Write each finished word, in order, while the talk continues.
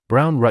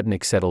Brown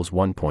Rudnick settles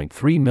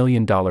 $1.3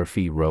 million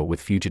fee row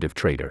with Fugitive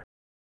trader.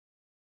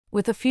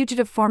 With a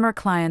Fugitive former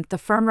client the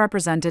firm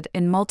represented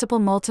in multiple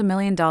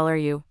multi-million-dollar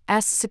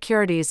U.S.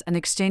 securities and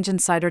exchange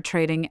insider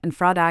trading and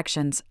fraud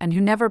actions and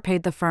who never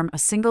paid the firm a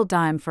single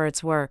dime for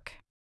its work.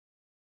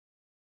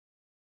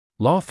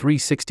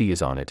 Law360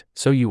 is on it,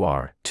 so you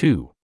are,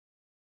 too.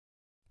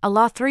 A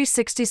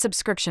Law360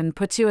 subscription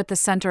puts you at the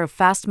center of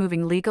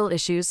fast-moving legal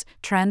issues,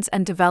 trends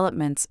and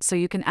developments so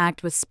you can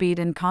act with speed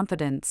and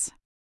confidence.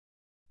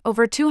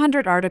 Over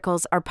 200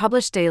 articles are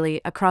published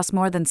daily across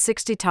more than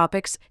 60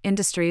 topics,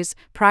 industries,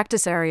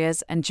 practice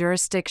areas, and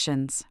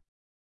jurisdictions.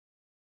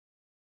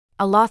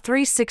 A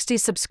Law360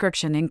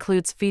 subscription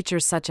includes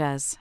features such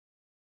as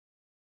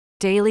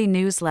daily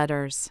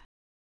newsletters,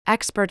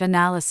 expert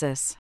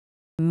analysis,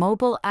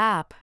 mobile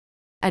app,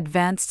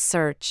 advanced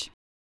search,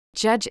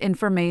 judge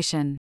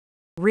information,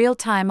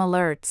 real-time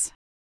alerts,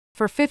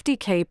 for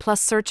 50K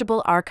plus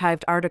searchable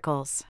archived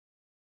articles,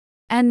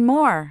 and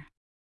more.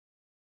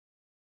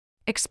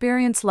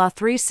 Experience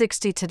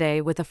Law360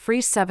 today with a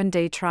free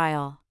 7-day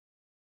trial.